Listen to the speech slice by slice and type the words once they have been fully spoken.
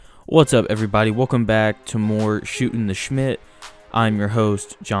What's up, everybody? Welcome back to more Shooting the Schmidt. I'm your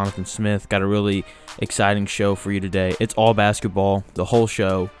host, Jonathan Smith. Got a really exciting show for you today. It's all basketball, the whole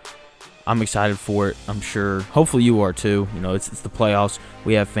show. I'm excited for it, I'm sure. Hopefully you are too. You know, it's the playoffs.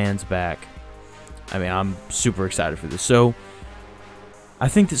 We have fans back. I mean, I'm super excited for this. So, I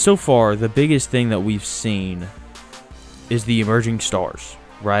think that so far, the biggest thing that we've seen is the emerging stars,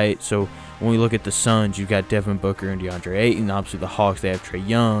 right? So, when we look at the Suns, you've got Devin Booker and DeAndre Ayton. Obviously, the Hawks, they have Trae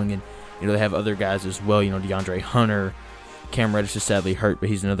Young, and they have other guys as well. DeAndre Hunter. Cam Reddish is sadly hurt, but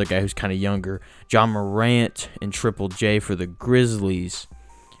he's another guy who's kind of younger. Ja Morant and Triple J for the Grizzlies.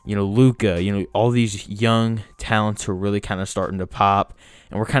 Luka. All these young talents are really kind of starting to pop,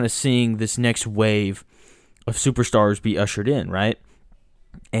 and we're kind of seeing this next wave of superstars be ushered in, right?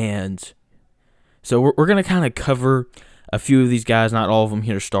 And so we're going to kind of cover a few of these guys, not all of them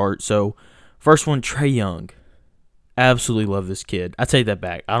here to start. So, first one, Trae Young. Absolutely love this kid. I take that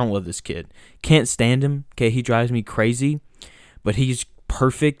back. I don't love this kid. Can't stand him. Okay, he drives me crazy, but he's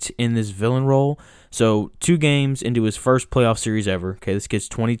perfect in this villain role. So, 2 games into his first playoff series ever. Okay, this kid's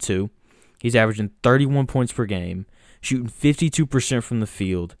 22. He's averaging 31 points per game, shooting 52% from the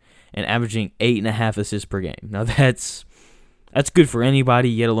field, and averaging 8.5 assists per game. Now, that's good for anybody,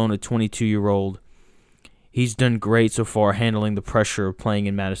 yet alone a 22-year-old. He's done great so far handling the pressure of playing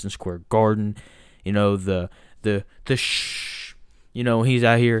in Madison Square Garden. The shh. He's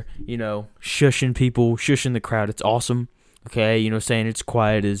out here, shushing people, shushing the crowd. It's awesome. Okay, saying it's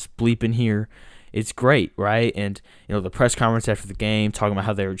quiet is bleeping here. It's great, right? And, the press conference after the game, talking about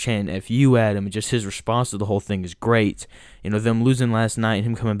how they were chanting FU at him, and just his response to the whole thing is great. Them losing last night and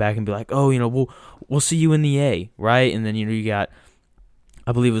him coming back and be like, oh, we'll see you in the A, right? And then, you got,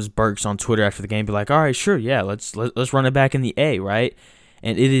 I believe it was Burks on Twitter after the game, be like, all right, sure, yeah, let's run it back in the A, right?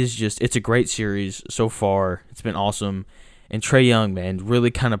 And it's a great series so far. It's been awesome. And Trae Young, man, really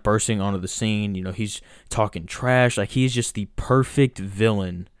kind of bursting onto the scene. He's talking trash. Like, he's just the perfect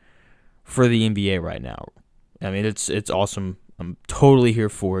villain for the NBA right now. I mean, it's awesome. I'm totally here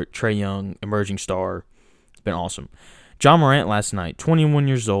for it. Trae Young, emerging star. It's been awesome. Ja Morant last night, 21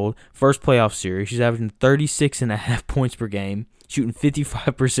 years old, first playoff series. He's averaging 36.5 points per game, shooting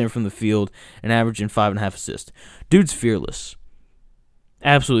 55% from the field, and averaging 5.5 assists. Dude's fearless.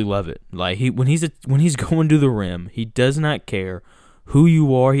 Absolutely love it. Like, when he's going to the rim, he does not care who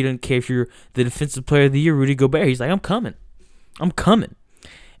you are. He doesn't care if you're the defensive player of the year, Rudy Gobert. He's like, I'm coming.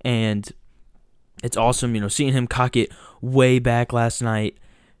 And it's awesome, seeing him cock it way back last night.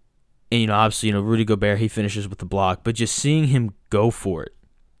 And, obviously, Rudy Gobert, he finishes with the block. But just seeing him go for it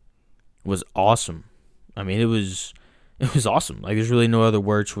was awesome. I mean, it was awesome. Like, there's really no other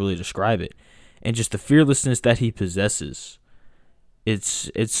words to really describe it. And just the fearlessness that he possesses.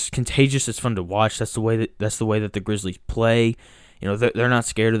 It's contagious. It's fun to watch. That's the way that the Grizzlies play. They're not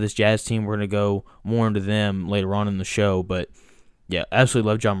scared of this Jazz team. We're gonna go more into them later on in the show. But yeah, absolutely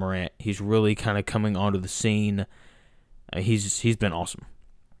love Ja Morant. He's really kind of coming onto the scene. He's been awesome.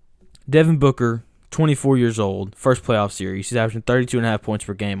 Devin Booker, 24 years old, first playoff series. He's averaging 32.5 points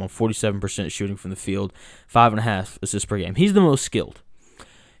per game on 47% shooting from the field, 5.5 assists per game. He's the most skilled.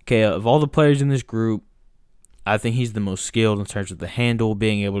 Okay, of all the players in this group, I think he's the most skilled in terms of the handle,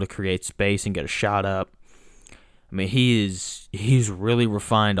 being able to create space and get a shot up. I mean, he's really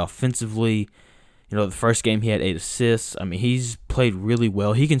refined offensively. The first game he had 8 assists. I mean, he's played really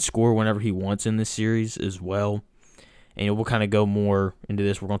well. He can score whenever he wants in this series as well. And we'll kind of go more into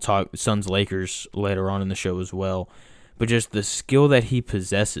this. We're going to talk Suns-Lakers later on in the show as well. But just the skill that he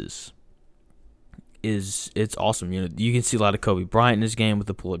possesses it's awesome. You can see a lot of Kobe Bryant in his game with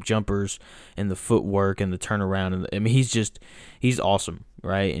the pull-up jumpers and the footwork and the turnaround. And he's awesome,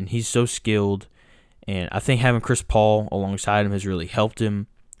 right? And he's so skilled. And I think having Chris Paul alongside him has really helped him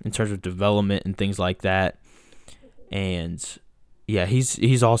in terms of development and things like that. And yeah,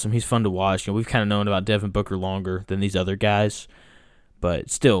 he's awesome. He's fun to watch. We've kind of known about Devin Booker longer than these other guys,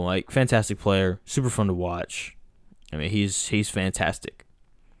 but still, like, fantastic player, super fun to watch. I mean, he's fantastic.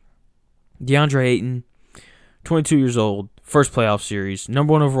 DeAndre Ayton, 22 years old, first playoff series,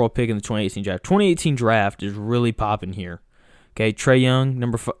 number 1 overall pick in the 2018 draft. 2018 draft is really popping here. Okay, Trae Young,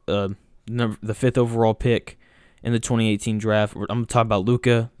 the 5th overall pick in the 2018 draft. I'm going to talk about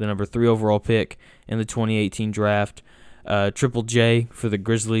Luka, the number 3 overall pick in the 2018 draft. Triple J for the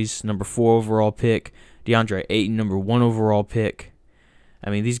Grizzlies, number 4 overall pick. DeAndre Ayton, number 1 overall pick. I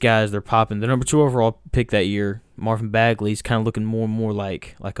mean, these guys, they're popping. The number 2 overall pick that year, Marvin Bagley's kind of looking more and more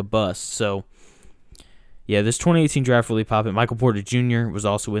like a bust. So, yeah, this 2018 draft really popping. Michael Porter Jr. was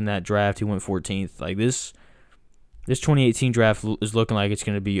also in that draft. He went 14th. Like, this 2018 draft is looking like it's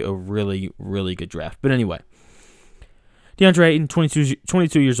going to be a really, really good draft. But anyway, DeAndre Ayton,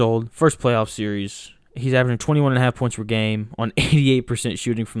 22 years old, first playoff series. He's averaging 21.5 points per game on 88%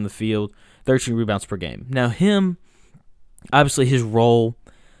 shooting from the field, 13 rebounds per game. Now him, obviously his role,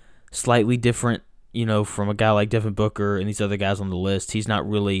 slightly different, from a guy like Devin Booker and these other guys on the list. He's not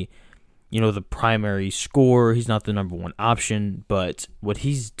really, the primary scorer. He's not the number one option. But what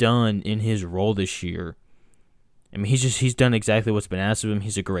he's done in his role this year, he's done exactly what's been asked of him.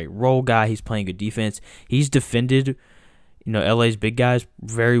 He's a great role guy. He's playing good defense. He's defended LA's big guys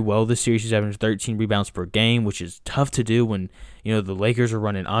very well this series. He's having 13 rebounds per game, which is tough to do when, the Lakers are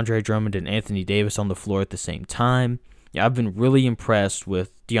running Andre Drummond and Anthony Davis on the floor at the same time. Yeah, I've been really impressed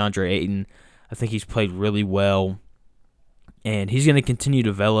with DeAndre Ayton. I think he's played really well, and he's going to continue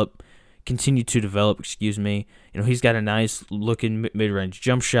to develop. He's got a nice looking mid-range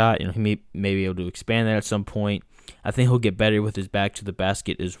jump shot. He may be able to expand that at some point. I think he'll get better with his back to the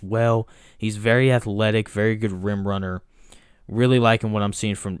basket as well. He's very athletic, very good rim runner. Really liking what I'm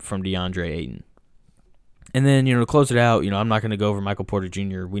seeing from DeAndre Ayton. And then, to close it out, I'm not going to go over Michael Porter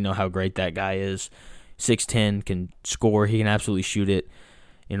Jr. We know how great that guy is. 6'10", can score. He can absolutely shoot it.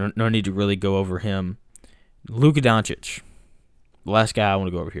 No need to really go over him. Luka Doncic, the last guy I want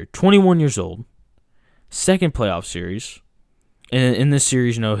to go over here. 21 years old, second playoff series. And in this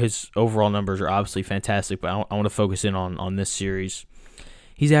series, his overall numbers are obviously fantastic, but I want to focus in on this series.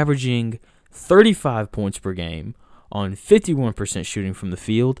 He's averaging 35 points per game on 51% shooting from the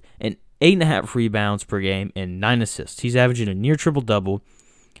field and 8.5 rebounds per game and 9 assists. He's averaging a near triple-double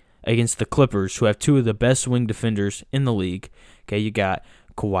against the Clippers, who have two of the best wing defenders in the league. Okay, you got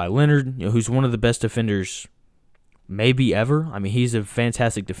Kawhi Leonard, who's one of the best defenders maybe ever. He's a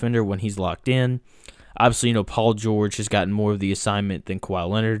fantastic defender when he's locked in. Obviously, Paul George has gotten more of the assignment than Kawhi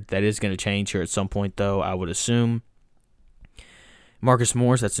Leonard. That is going to change here at some point, though, I would assume. Marcus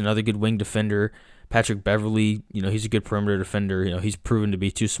Morris, that's another good wing defender. Patrick Beverley, he's a good perimeter defender. He's proven to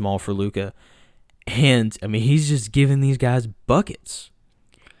be too small for Luka. And, he's just giving these guys buckets.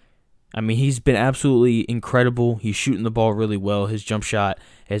 He's been absolutely incredible. He's shooting the ball really well. His jump shot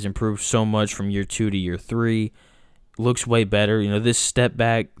has improved so much from year 2 to year 3. Looks way better. This step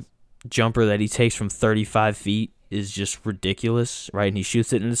back jumper that he takes from 35 feet is just ridiculous, right? And he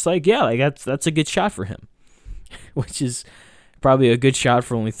shoots it, and it's that's a good shot for him, which is probably a good shot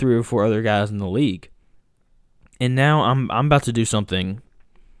for only 3 or 4 other guys in the league. And now I'm about to do something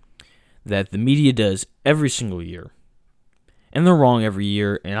that the media does every single year. And they're wrong every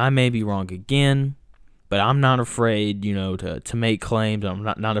year, and I may be wrong again, but I'm not afraid, to make claims. I'm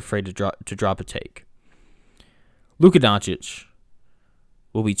not afraid to drop a take. Luka Doncic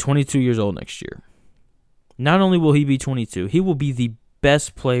will be 22 years old next year. Not only will he be 22, he will be the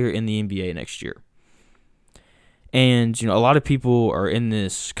best player in the NBA next year. And, a lot of people are in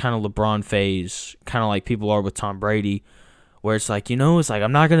this kind of LeBron phase, kind of like people are with Tom Brady, where it's like,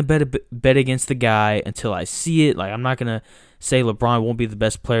 I'm not going to bet against the guy until I see it. I'm not going to say LeBron won't be the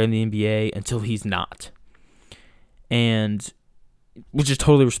best player in the NBA until he's not. And which is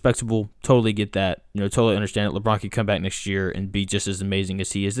totally respectable, totally get that, totally understand it. LeBron could come back next year and be just as amazing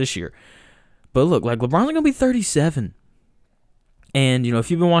as he is this year. But look, LeBron's going to be 37. And, if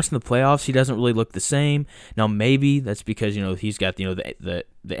you've been watching the playoffs, he doesn't really look the same. Now, maybe that's because, he's got, the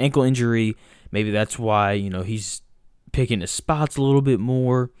ankle injury. Maybe that's why, he's picking his spots a little bit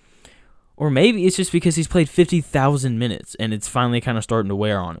more. Or maybe it's just because he's played 50,000 minutes and it's finally kind of starting to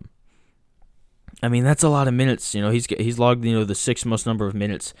wear on him. That's a lot of minutes. He's logged, the 6th most number of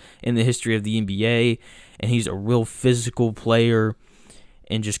minutes in the history of the NBA, and he's a real physical player.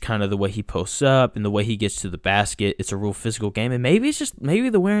 And just kind of the way he posts up and the way he gets to the basket, it's a real physical game. And maybe it's just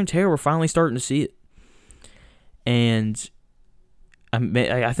the wear and tear. We're finally starting to see it. And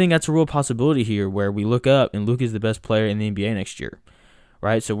I think that's a real possibility here where we look up and Luka is the best player in the NBA next year,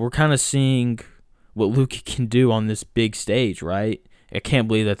 right? So we're kind of seeing what Luka can do on this big stage, right? I can't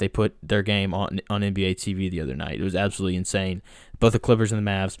believe that they put their game on NBA TV the other night. It was absolutely insane. Both the Clippers and the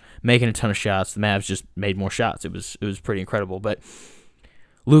Mavs making a ton of shots. The Mavs just made more shots. It was pretty incredible. But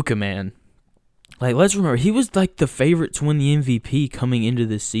Luka, man, let's remember, he was the favorite to win the MVP coming into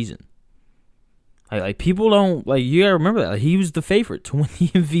this season. People don't, you gotta remember that. He was the favorite to win the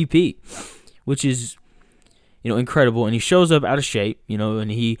MVP, which is, incredible. And he shows up out of shape,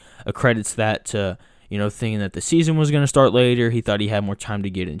 and he accredits that to, thinking that the season was going to start later. He thought he had more time to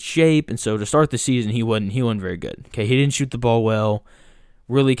get in shape. And so to start the season, he wasn't very good. Okay, he didn't shoot the ball well,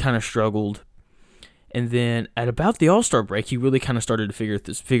 really kind of struggled. And then at about the All-Star break, he really kind of started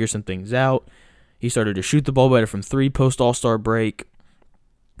to figure some things out. He started to shoot the ball better from 3 post All-Star break.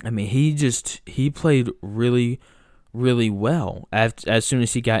 He played really, really well as soon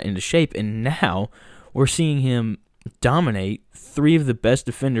as he got into shape. And now we're seeing him dominate three of the best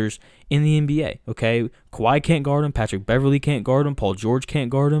defenders in the NBA, okay? Kawhi can't guard him. Patrick Beverley can't guard him. Paul George can't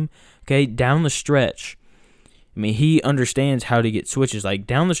guard him, okay? Down the stretch, I mean, he understands how to get switches. Like,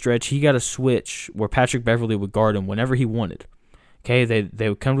 down the stretch, he got a switch where Patrick Beverley would guard him whenever he wanted. Okay, they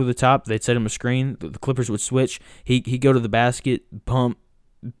would come to the top. They'd set him a screen. The Clippers would switch. He'd go to the basket, pump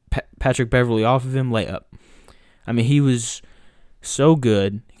Patrick Beverley off of him, layup. I mean, he was so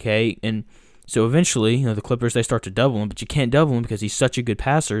good, okay? And so eventually, the Clippers, they start to double him, but you can't double him because he's such a good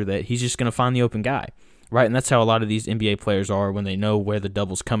passer that he's just going to find the open guy, right? And that's how a lot of these NBA players are when they know where the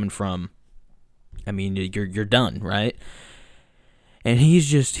double's coming from. I mean, you're done, right? And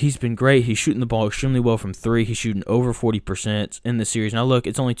he's been great. He's shooting the ball extremely well from three. He's shooting over 40% in the series. Now, look,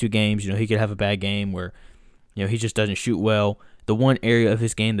 it's only 2 games. He could have a bad game where, he just doesn't shoot well. The one area of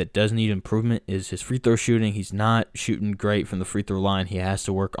his game that does need improvement is his free throw shooting. He's not shooting great from the free throw line. He has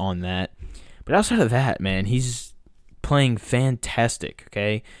to work on that. But outside of that, man, he's playing fantastic,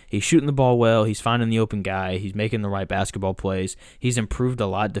 okay? He's shooting the ball well. He's finding the open guy. He's making the right basketball plays. He's improved a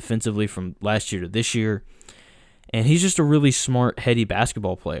lot defensively from last year to this year. And he's just a really smart, heady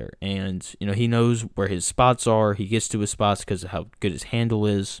basketball player. And, he knows where his spots are. He gets to his spots because of how good his handle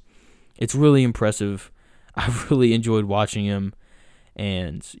is. It's really impressive. I've really enjoyed watching him.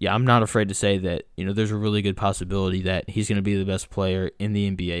 And, yeah, I'm not afraid to say that, there's a really good possibility that he's going to be the best player in the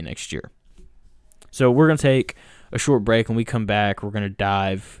NBA next year. So we're going to take a short break. When we come back, we're going to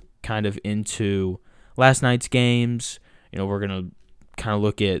dive kind of into last night's games. We're going to kind of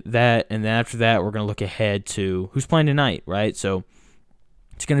look at that, and then after that, we're going to look ahead to who's playing tonight, right? So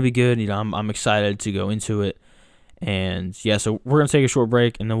it's going to be good. I'm excited to go into it. And, yeah, so we're going to take a short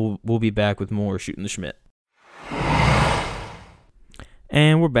break, and then we'll be back with more Shooting the Schmidt.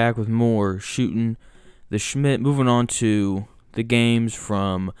 And we're back with more Shooting the Schmidt. Moving on to the games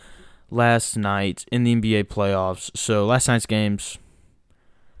from last night in the NBA playoffs. So last night's games,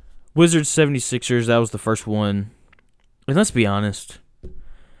 Wizards 76ers, that was the first one. And let's be honest,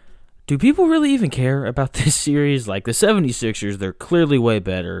 do people really even care about this series? Like, the 76ers, they're clearly way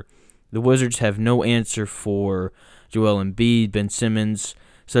better. The Wizards have no answer for Joel Embiid. Ben Simmons,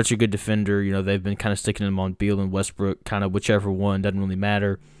 such a good defender. They've been kind of sticking him on Beal and Westbrook, kind of whichever one, doesn't really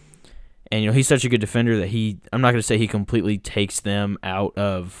matter. And, he's such a good defender that I'm not going to say he completely takes them out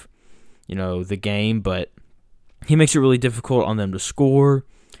of, the game, but he makes it really difficult on them to score.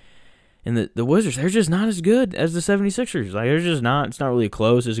 And the Wizards, they're just not as good as the 76ers. Like, they're just not. It's not really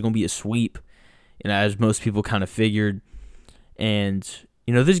close. It's going to be a sweep, as most people kind of figured. And,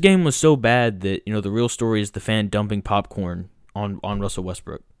 this game was so bad that, the real story is the fan dumping popcorn on Russell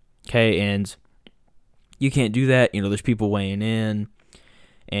Westbrook. Okay, and you can't do that. There's people weighing in.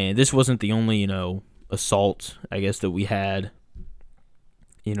 And this wasn't the only, assault, I guess, that we had.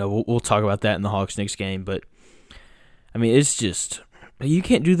 We'll talk about that in the Hawks-Knicks game. But, I mean, it's just, you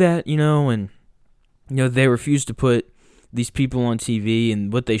can't do that, and, they refuse to put these people on TV,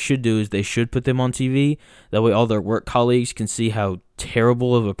 and what they should do is they should put them on TV. That way all their work colleagues can see how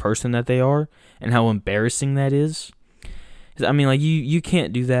terrible of a person that they are and how embarrassing that is. I mean, like, you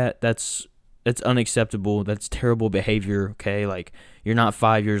can't do that. That's unacceptable. That's terrible behavior, okay? Like, you're not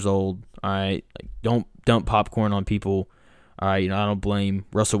 5 years old, all right? Like, don't dump popcorn on people, all right? I don't blame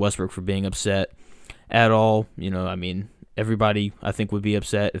Russell Westbrook for being upset at all. I mean, everybody, I think, would be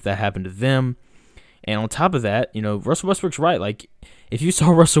upset if that happened to them. And on top of that, Russell Westbrook's right. Like, if you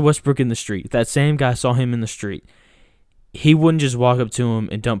saw Russell Westbrook in the street, if that same guy saw him in the street, he wouldn't just walk up to him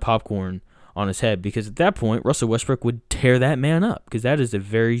and dump popcorn on his head, because at that point, Russell Westbrook would tear that man up, because that is a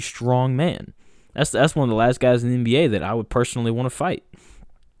very strong man. That's one of the last guys in the NBA that I would personally want to fight.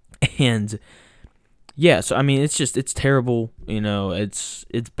 And, yeah, so, I mean, it's terrible. It's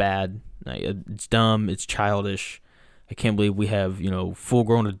bad. It's dumb. It's childish. I can't believe we have,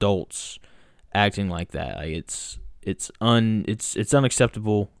 full-grown adults acting like that. Like, it's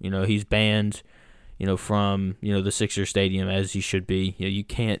unacceptable. He's banned, from, the Sixers stadium, as he should be. You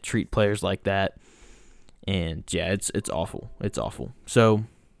can't treat players like that. And, yeah, it's awful. It's awful. So,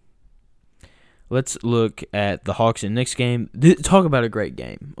 let's look at the Hawks and Knicks game. Talk about a great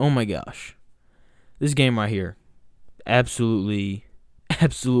game. Oh, my gosh. This game right here, absolutely,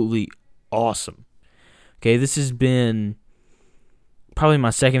 absolutely awesome. Okay, this has been probably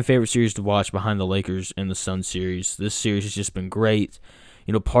my second favorite series to watch behind the Lakers and the Suns series. This series has just been great.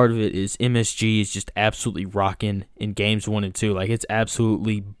 Part of it is MSG is just absolutely rocking in games 1 and 2. Like, it's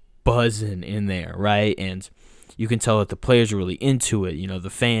absolutely buzzing in there, right? And you can tell that the players are really into it. The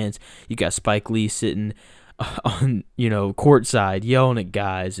fans, you got Spike Lee sitting on, courtside yelling at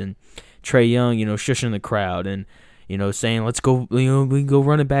guys, and Trae Young, shushing the crowd. And, saying let's go, we can go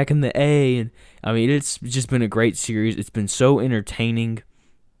run it back in the A. And I mean, it's just been a great series. It's been so entertaining.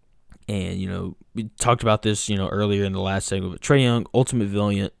 And we talked about this earlier in the last segment, but Trae Young, ultimate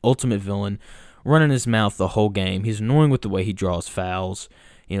villain, running his mouth the whole game. He's annoying with the way he draws fouls,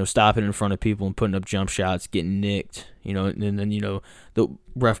 stopping in front of people and putting up jump shots, getting nicked, and then the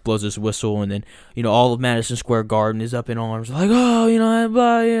ref blows his whistle, and then all of Madison Square Garden is up in arms, like, oh,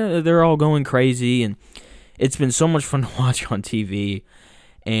 blah, yeah. They're all going crazy, and it's been so much fun to watch on TV.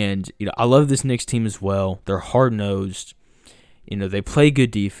 And I love this Knicks team as well. They're hard-nosed. They play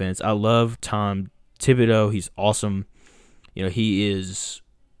good defense. I love Tom Thibodeau. He's awesome. He's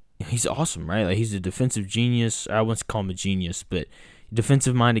awesome, right? Like, he's a defensive genius. I wouldn't call him a genius, but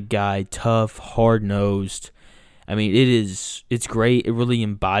defensive-minded guy, tough, hard-nosed. I mean, it's great. It really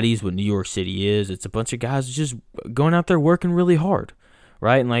embodies what New York City is. It's a bunch of guys just going out there working really hard,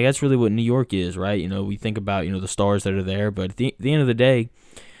 right? And, like, that's really what New York is, right? We think about, the stars that are there, but at the end of the day,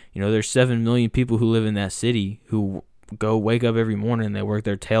 there's 7 million people who live in that city who wake up every morning and they work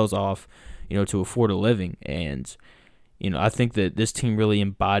their tails off, to afford a living. And, I think that this team really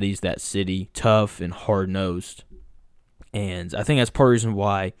embodies that city, tough and hard-nosed. And I think that's part of the reason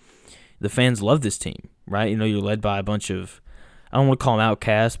why the fans love this team, right? You're led by a bunch of, I don't want to call them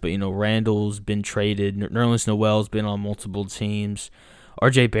outcasts, but, Randall's been traded. Nerlens Noel's been on multiple teams.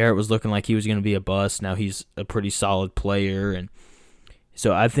 RJ Barrett was looking like he was going to be a bust. Now he's a pretty solid player. And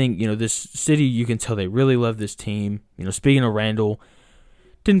so I think, this city, you can tell they really love this team. Speaking of Randall,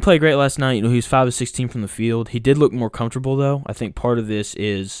 didn't play great last night. He was 5 of 16 from the field. He did look more comfortable, though. I think part of this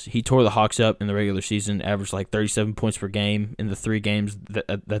is he tore the Hawks up in the regular season, averaged like 37 points per game in the 3 games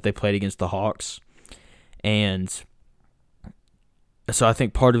that they played against the Hawks. And so I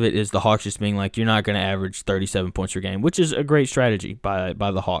think part of it is the Hawks just being like, you're not going to average 37 points per game, which is a great strategy by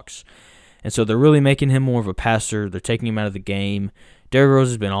the Hawks. And so they're really making him more of a passer. They're taking him out of the game. Derrick Rose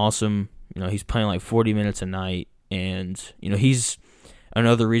has been awesome. He's playing like 40 minutes a night. And, he's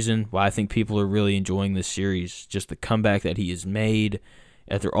another reason why I think people are really enjoying this series. Just the comeback that he has made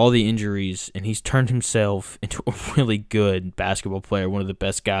after all the injuries. And he's turned himself into a really good basketball player, one of the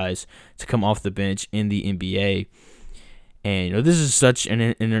best guys to come off the bench in the NBA. And, this is such an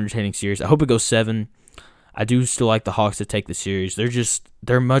entertaining series. I hope it goes 7. I do still like the Hawks to take the series.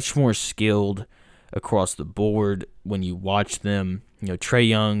 They're much more skilled across the board when you watch them. Trae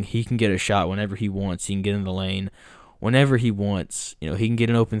Young, he can get a shot whenever he wants. He can get in the lane whenever he wants. He can get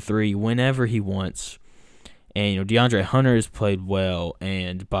an open 3 whenever he wants. And, DeAndre Hunter has played well.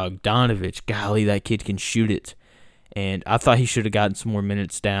 And Bogdanovich, golly, that kid can shoot it. And I thought he should have gotten some more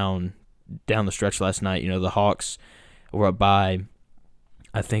minutes down the stretch last night. The Hawks were up by,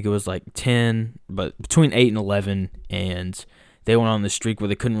 I think it was like 10, but between 8 and 11, and they went on this streak where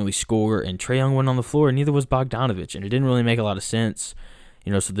they couldn't really score, and Trae Young went on the floor, and neither was Bogdanovich, and it didn't really make a lot of sense.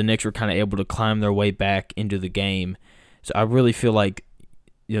 So the Knicks were kind of able to climb their way back into the game. So I really feel like,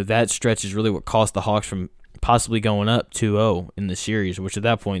 that stretch is really what cost the Hawks from possibly going up 2-0 in the series, which at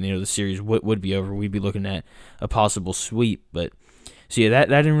that point, the series would be over. We'd be looking at a possible sweep. But so yeah, that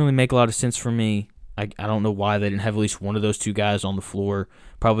didn't really make a lot of sense for me. I don't know why they didn't have at least one of those 2 guys on the floor,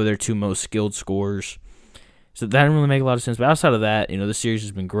 probably their 2 most skilled scorers. So that didn't really make a lot of sense. But outside of that, the series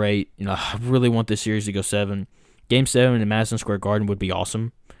has been great. I really want this series to go 7. Game 7 in Madison Square Garden would be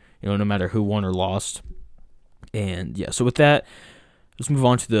awesome, no matter who won or lost. And, yeah, so with that, let's move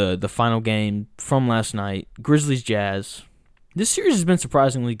on to the final game from last night, Grizzlies-Jazz. This series has been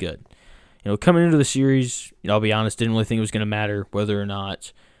surprisingly good. Coming into the series, I'll be honest, didn't really think it was going to matter whether or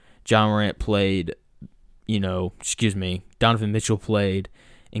not John Morant played, Donovan Mitchell played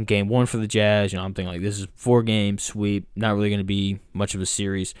in Game 1 for the Jazz. I'm thinking like this is 4-game sweep, not really going to be much of a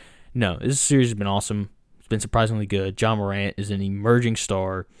series. No, this series has been awesome. It's been surprisingly good. John Morant is an emerging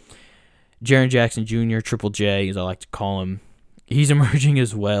star. Jaren Jackson Jr., Triple J, as I like to call him, he's emerging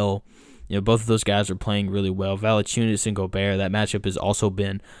as well. Both of those guys are playing really well. Valanciunas and Gobert, that matchup has also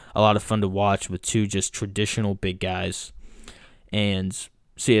been a lot of fun to watch with 2 just traditional big guys. And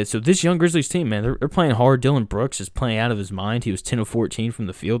so this young Grizzlies team, man, they're playing hard. Dylan Brooks is playing out of his mind. He was 10 of 14 from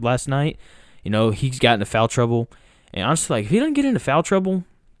the field last night. He's got into foul trouble. And honestly, like, if he doesn't get into foul trouble,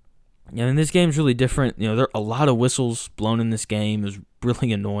 and this game's really different. There are a lot of whistles blown in this game. It was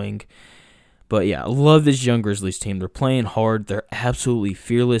really annoying. But, yeah, I love this young Grizzlies team. They're playing hard. They're absolutely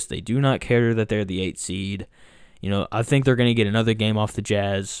fearless. They do not care that they're the 8th seed. I think they're going to get another game off the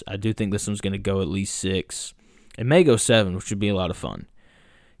Jazz. I do think this one's going to go at least 6. It may go 7, which would be a lot of fun.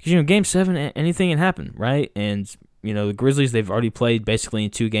 Because, Game 7, anything can happen, right? And, the Grizzlies, they've already played basically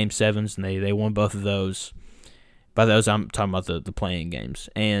in 2 Game 7s, and they won both of those. By those, I'm talking about the playing games.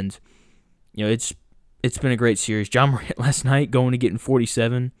 And, it's it's been a great series. John Morant last night going to getting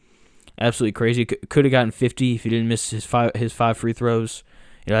 47. Absolutely crazy. Could have gotten 50 if he didn't miss his five free throws.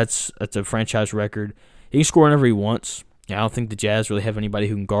 That's a franchise record. He can score whenever he wants. I don't think the Jazz really have anybody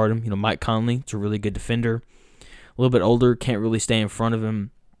who can guard him. Mike Conley, it's a really good defender. A little bit older, can't really stay in front of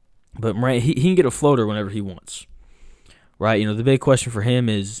him. But Morant, he can get a floater whenever he wants. Right? The big question for him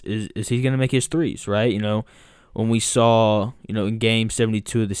is he going to make his threes, right? When we saw, in game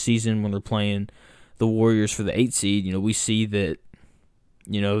 72 of the season when they're playing the Warriors for the 8 seed, we see that,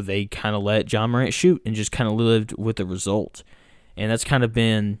 they kind of let John Morant shoot and just kind of lived with the result. And that's kind of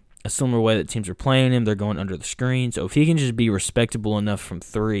been a similar way that teams are playing him. They're going under the screen. So if he can just be respectable enough from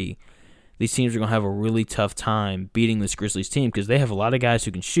 3, these teams are going to have a really tough time beating this Grizzlies team because they have a lot of guys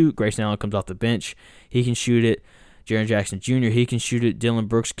who can shoot. Grayson Allen comes off the bench. He can shoot it. Jaren Jackson Jr., he can shoot it. Dylan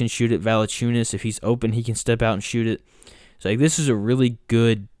Brooks can shoot it. Valanciunas, if he's open, he can step out and shoot it. So this is a really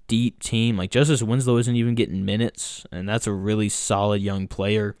good, deep team. Justice Winslow isn't even getting minutes, and that's a really solid young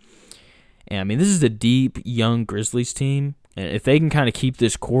player. And, this is a deep, young Grizzlies team. And if they can kind of keep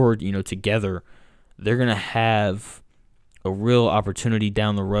this core, together, they're going to have a real opportunity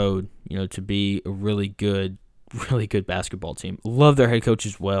down the road, to be a really good basketball team. Love their head coach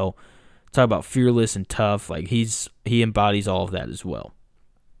as well. Talk about fearless and tough. He embodies all of that as well.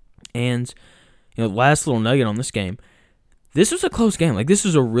 And, last little nugget on this game. This was a close game. This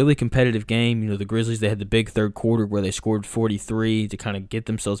was a really competitive game. The Grizzlies, they had the big third quarter where they scored 43 to kind of get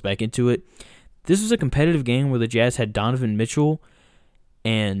themselves back into it. This was a competitive game where the Jazz had Donovan Mitchell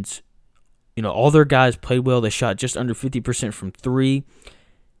and, all their guys played well. They shot just under 50% from 3.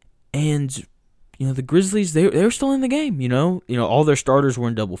 And, the Grizzlies, they were still in the game, all their starters were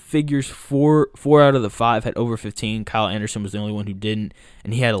in double figures. Four out of the 5 had over 15. Kyle Anderson was the only one who didn't,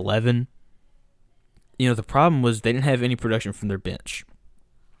 and he had 11. The problem was they didn't have any production from their bench.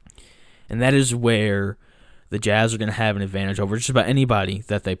 And that is where the Jazz are going to have an advantage over just about anybody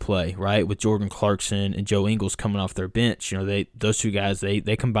that they play, right? With Jordan Clarkson and Joe Ingles coming off their bench, those two guys, they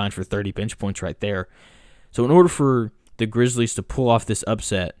combined for 30 bench points right there. So in order for the Grizzlies to pull off this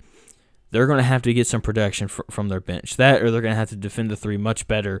upset, they're going to have to get some production from their bench. That, or they're going to have to defend the 3 much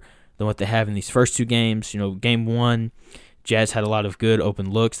better than what they have in these first 2 games. Game 1, Jazz had a lot of good open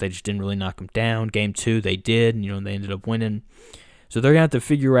looks. They just didn't really knock them down. Game 2, they did, and they ended up winning. So they're going to have to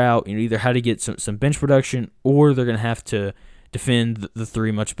figure out either how to get some bench production, or they're going to have to defend the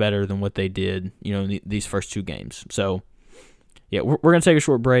 3 much better than what they did, in these first 2 games. So, yeah, we're going to take a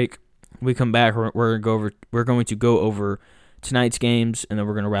short break. When we come back, we're going to go over tonight's games, and then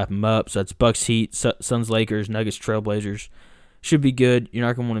we're going to wrap them up. So that's Bucks Heat, Suns Lakers, Nuggets Trailblazers. Should be good. You're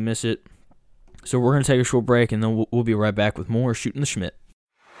not going to want to miss it. So we're going to take a short break, and then we'll be right back with more Shooting the Schmidt.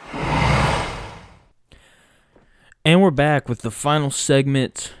 And we're back with the final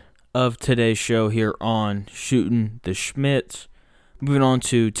segment of today's show here on Shooting the Schmidt. Moving on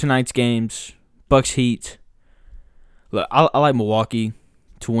to tonight's games, Bucks Heat. Look, I like Milwaukee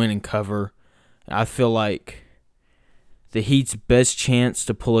to win and cover. I feel like the Heat's best chance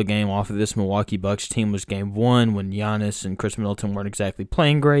to pull a game off of this Milwaukee Bucks team was game 1 when Giannis and Chris Middleton weren't exactly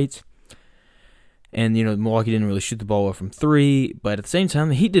playing great. And, Milwaukee didn't really shoot the ball well from 3, but at the same time,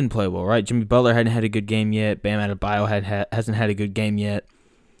 the Heat didn't play well, right? Jimmy Butler hadn't had a good game yet. Bam Adebayo hasn't had a good game yet.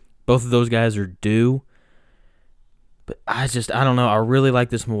 Both of those guys are due. But I don't know. I really like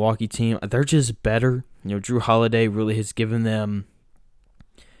this Milwaukee team. They're just better. Drew Holiday really has given them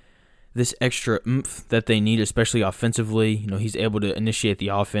this extra oomph that they need, especially offensively. He's able to initiate the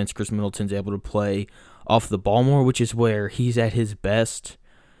offense. Chris Middleton's able to play off the ball more, which is where he's at his best.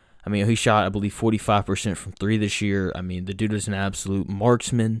 He shot, I believe, 45% from 3 this year. The dude is an absolute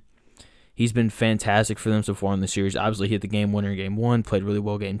marksman. He's been fantastic for them so far in the series. Obviously, he hit the game winner in game 1, played really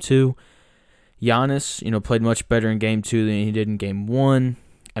well game 2. Giannis, played much better in game 2 than he did in game 1.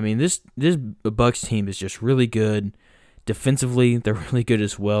 This Bucks team is just really good. Defensively, they're really good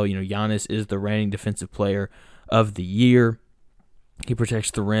as well. Giannis is the reigning defensive player of the year. He protects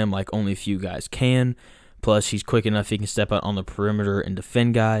the rim like only a few guys can. Plus, he's quick enough he can step out on the perimeter and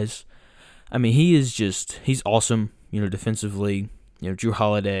defend guys. He's awesome, defensively. Drew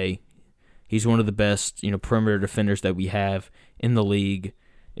Holiday, he's one of the best, perimeter defenders that we have in the league.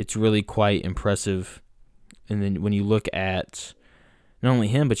 It's really quite impressive. And then when you look at not only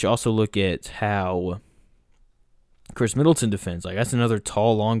him, but you also look at how Chris Middleton defends. That's another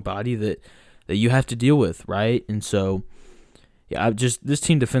tall, long body that you have to deal with, right? And so, yeah, this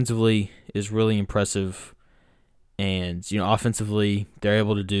team defensively is really impressive. And, offensively, they're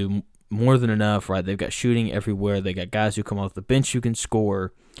able to do more than enough, right? They've got shooting everywhere. They got guys who come off the bench who can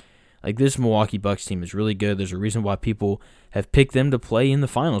score. Like, this Milwaukee Bucks team is really good. There's a reason why people have picked them to play in the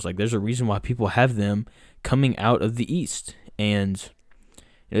finals. Like, there's a reason why people have them coming out of the East. And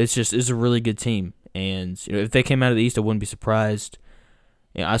it's a really good team. And if they came out of the East, I wouldn't be surprised.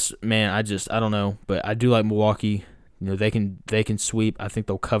 I don't know, but I do like Milwaukee. They can sweep. I think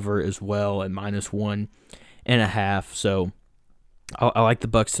they'll cover as well at -1.5. So I like the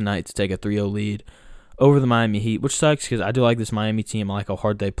Bucks tonight to take a 3-0 lead over the Miami Heat, which sucks because I do like this Miami team. I like how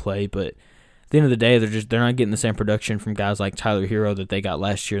hard they play, but at the end of the day, they're not getting the same production from guys like Tyler Hero that they got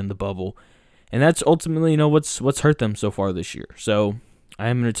last year in the bubble, and that's ultimately what's hurt them so far this year. So I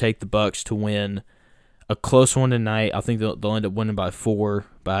am going to take the Bucks to win a close one tonight. I think they'll end up winning by 4,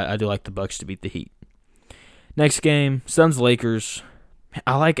 but I do like the Bucks to beat the Heat. Next game, Suns-Lakers.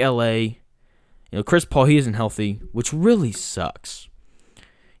 I like LA. Chris Paul, he isn't healthy, which really sucks.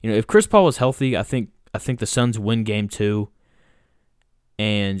 If Chris Paul was healthy, I think the Suns win game 2.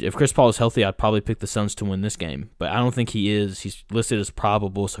 And if Chris Paul is healthy, I'd probably pick the Suns to win this game. But I don't think he is. He's listed as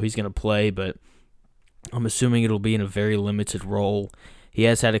probable, so he's going to play, but I'm assuming it'll be in a very limited role. He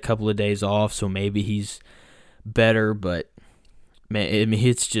has had a couple of days off, so maybe he's better, but man, it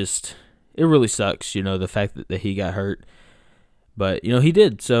really sucks, the fact that he got hurt. But, he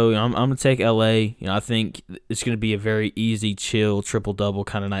did. So, I'm going to take LA. I think it's going to be a very easy, chill, triple-double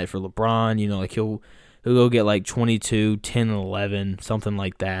kind of night for LeBron. He'll go get like 22, 10, and 11, something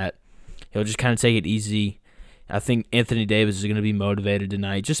like that. He'll just kind of take it easy. I think Anthony Davis is going to be motivated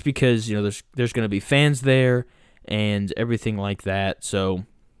tonight just because, there's going to be fans there and everything like that. So,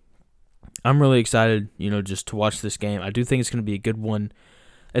 I'm really excited, just to watch this game. I do think it's going to be a good one.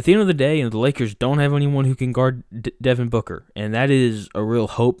 At the end of the day, the Lakers don't have anyone who can guard Devin Booker, and that is a real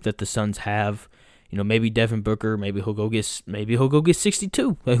hope that the Suns have. Maybe Devin Booker, maybe he'll go get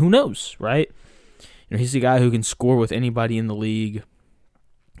 62. Like, who knows, right? He's the guy who can score with anybody in the league.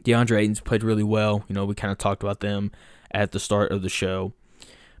 DeAndre Ayton's played really well. We kind of talked about them at the start of the show.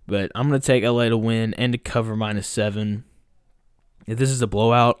 But I'm going to take LA to win and to cover -7. If this is a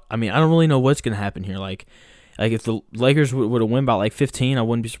blowout, I don't really know what's going to happen here. Like if the Lakers would have won by like 15, I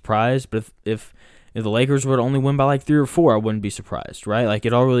wouldn't be surprised. But if the Lakers would only win by like 3 or 4, I wouldn't be surprised, right? Like,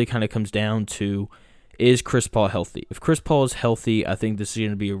 it all really kind of comes down to, is Chris Paul healthy? If Chris Paul is healthy, I think this is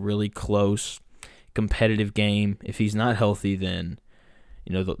going to be a really close, competitive game. If he's not healthy, then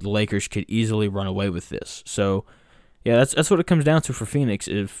the Lakers could easily run away with this. So yeah, that's what it comes down to for Phoenix.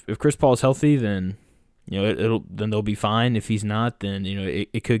 If Chris Paul is healthy, then then they'll be fine. If he's not, then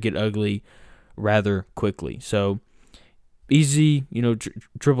it could get ugly rather quickly. So easy,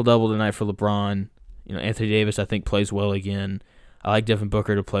 triple-double tonight for LeBron. Anthony Davis, I think, plays well again. I like Devin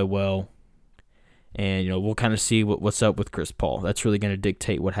Booker to play well. And, we'll kind of see what's up with Chris Paul. That's really going to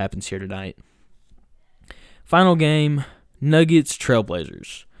dictate what happens here tonight. Final game, Nuggets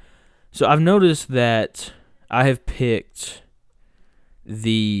Trailblazers. So I've noticed that I have picked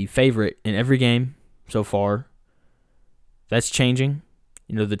the favorite in every game so far. That's changing.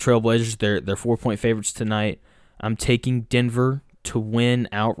 The Trailblazers, they're 4-point favorites tonight. I'm taking Denver to win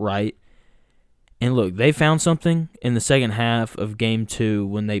outright. And look, they found something in the second half of Game 2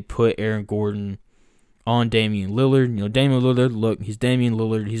 when they put Aaron Gordon on Damian Lillard. Damian Lillard, look, he's Damian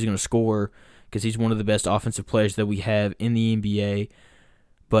Lillard. He's going to score because he's one of the best offensive players that we have in the NBA.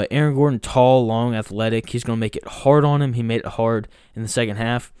 But Aaron Gordon, tall, long, athletic, he's going to make it hard on him. He made it hard in the second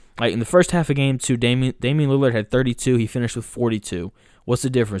half. Like in the first half of Game 2, Damian Lillard had 32. He finished with 42. What's the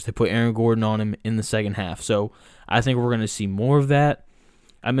difference? They put Aaron Gordon on him in the second half. So I think we're going to see more of that.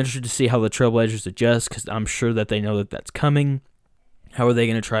 I'm interested to see how the Trailblazers adjust because I'm sure that they know that that's coming. How are they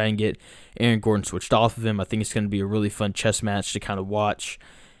going to try and get Aaron Gordon switched off of him? I think it's going to be a really fun chess match to kind of watch.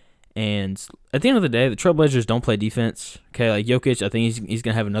 And at the end of the day, the Trailblazers don't play defense. Okay, like Jokic, I think he's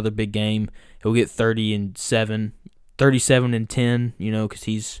going to have another big game. He'll get 37 and 10, because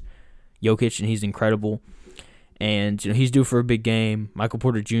he's Jokic and he's incredible. And he's due for a big game. Michael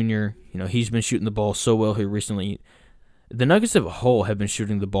Porter Jr., he's been shooting the ball so well here recently. The Nuggets as a whole have been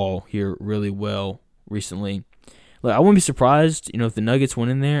shooting the ball here really well recently. Look, I wouldn't be surprised, if the Nuggets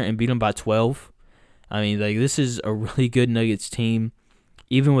went in there and beat them by 12. This is a really good Nuggets team.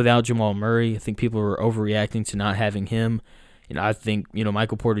 Even without Jamal Murray, I think people are overreacting to not having him. I think,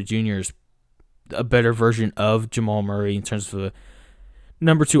 Michael Porter Jr. is a better version of Jamal Murray in terms of a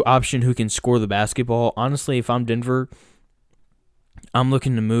number 2 option who can score the basketball. Honestly, if I'm Denver, I'm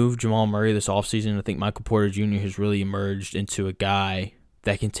looking to move Jamal Murray this offseason. I think Michael Porter Jr. has really emerged into a guy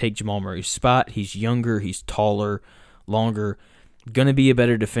that can take Jamal Murray's spot. He's younger, he's taller, longer, going to be a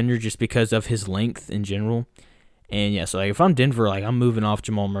better defender just because of his length in general. And yeah, so if I'm Denver, I'm moving off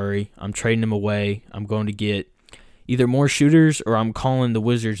Jamal Murray. I'm trading him away. I'm going to get, either more shooters or I'm calling the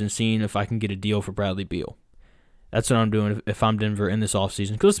Wizards and seeing if I can get a deal for Bradley Beal. That's what I'm doing if I'm Denver in this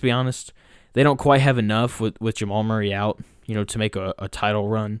offseason. Because let's be honest, they don't quite have enough with Jamal Murray out, to make a title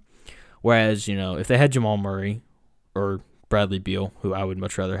run. Whereas, if they had Jamal Murray or Bradley Beal, who I would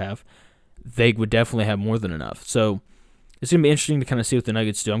much rather have, they would definitely have more than enough. So it's going to be interesting to kind of see what the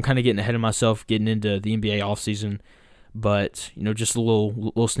Nuggets do. I'm kind of getting ahead of myself, getting into the NBA offseason. But, just a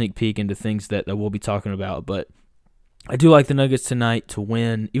little sneak peek into things that we'll be talking about. But I do like the Nuggets tonight to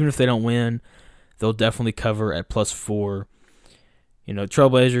win. Even if they don't win, they'll definitely cover at +4.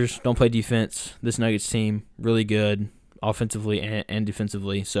 Trailblazers don't play defense. This Nuggets team, really good offensively and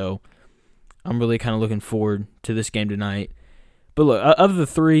defensively. So I'm really kind of looking forward to this game tonight. But look, of the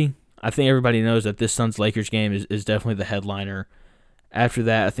three, I think everybody knows that this Suns-Lakers game is definitely the headliner. After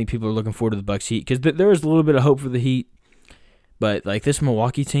that, I think people are looking forward to the Bucks-Heat because there is a little bit of hope for the Heat. But this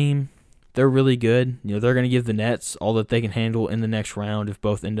Milwaukee team, they're really good. They're going to give the Nets all that they can handle in the next round if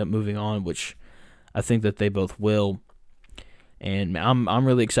both end up moving on, which I think that they both will. And I'm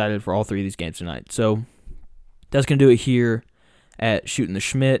really excited for all three of these games tonight. So that's going to do it here at Shooting the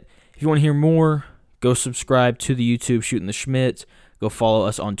Schmidt. If you want to hear more, go subscribe to the YouTube Shooting the Schmidt. Go follow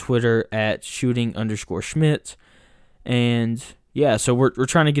us on Twitter at shooting_Schmidt. And yeah, so we're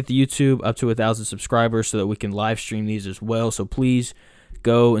trying to get the YouTube up to 1,000 subscribers so that we can live stream these as well. So please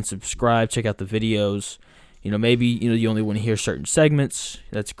go and subscribe, check out the videos. Maybe you only want to hear certain segments.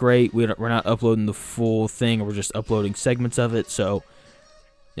 That's great. We're not uploading the full thing. We're just uploading segments of it. So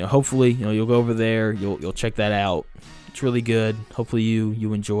hopefully you'll go over there. You'll check that out. It's really good. Hopefully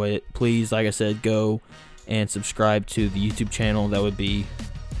you enjoy it. Please, like I said, go and subscribe to the YouTube channel. That would be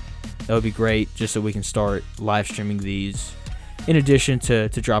great, just so we can start live streaming these in addition to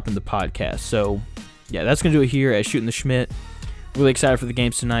dropping the podcast. So yeah, that's gonna do it here at Shooting the Schmidt. Really excited for the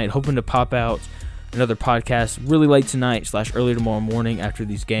games tonight. Hoping to pop out another podcast really late tonight / early tomorrow morning after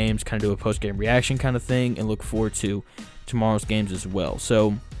these games, kind of do a post-game reaction kind of thing, and look forward to tomorrow's games as well.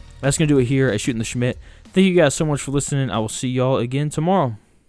 So that's going to do it here at Shooting the Schmidt. Thank you guys so much for listening. I will see y'all again tomorrow.